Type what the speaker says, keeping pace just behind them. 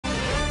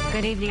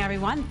Good evening,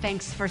 everyone.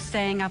 Thanks for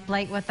staying up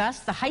late with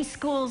us. The high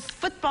school's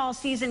football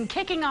season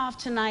kicking off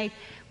tonight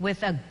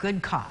with a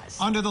good cause.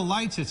 Under the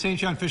lights at St.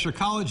 John Fisher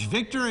College,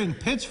 Victor and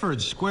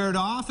Pittsford squared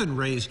off and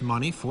raised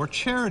money for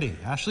charity.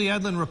 Ashley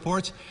Edlin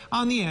reports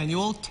on the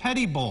annual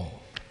Teddy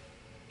Bowl.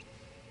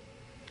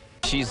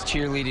 She's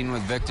cheerleading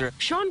with Victor.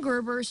 Sean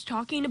Gerber's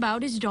talking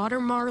about his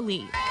daughter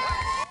Marley.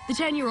 The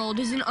 10-year-old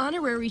is an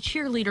honorary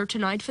cheerleader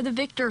tonight for the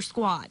Victor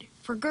squad.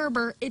 For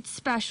Gerber, it's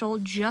special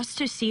just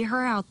to see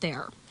her out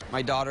there.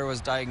 My daughter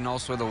was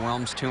diagnosed with a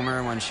Wilms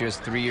tumor when she was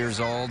 3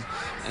 years old,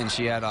 and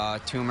she had a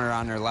tumor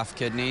on her left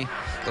kidney.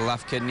 The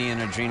left kidney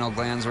and adrenal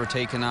glands were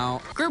taken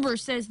out. Gerber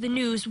says the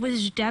news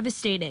was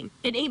devastating,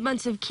 and 8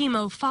 months of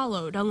chemo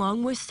followed,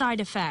 along with side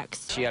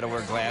effects. She had to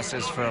wear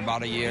glasses for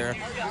about a year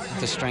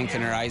to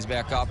strengthen her eyes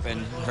back up,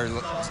 and her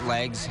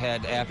legs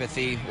had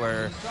apathy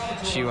where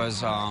she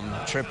was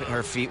tripping.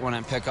 Her feet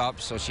wouldn't pick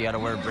up, so she had to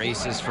wear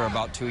braces for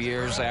about 2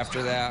 years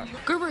after that.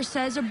 Gerber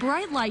says a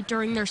bright light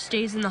during their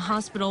stays in the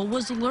hospital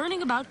was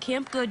learning about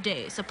Camp Good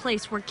Days, a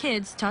place where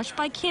kids touched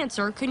by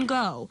cancer can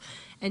go.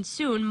 And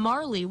soon,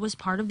 Marley was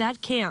part of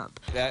that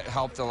camp. That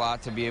helped a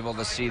lot to be able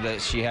to see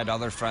that she had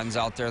other friends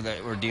out there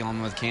that were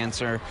dealing with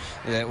cancer,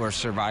 that were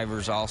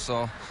survivors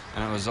also.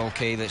 And it was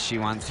okay that she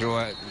went through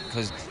it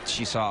because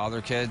she saw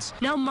other kids.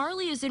 Now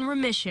Marley is in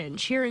remission,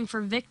 cheering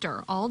for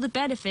Victor, all to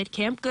benefit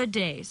Camp Good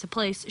Days, a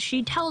place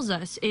she tells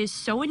us is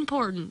so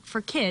important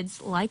for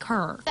kids like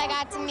her. I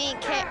got to meet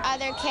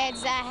other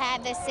kids that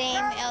had the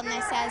same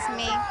illness as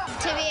me.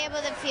 To be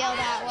able to feel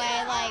that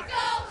way,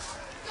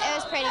 it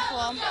was pretty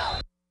cool.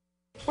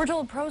 We're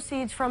told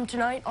proceeds from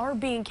tonight are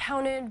being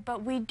counted,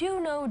 but we do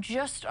know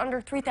just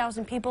under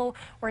 3,000 people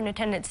were in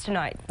attendance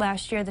tonight.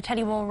 Last year, the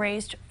Teddy Bowl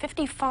raised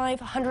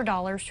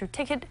 $5,500 through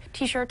ticket,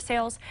 T-shirt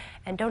sales,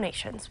 and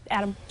donations.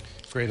 Adam.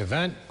 Great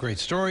event, great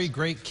story,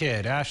 great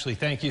kid. Ashley,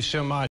 thank you so much.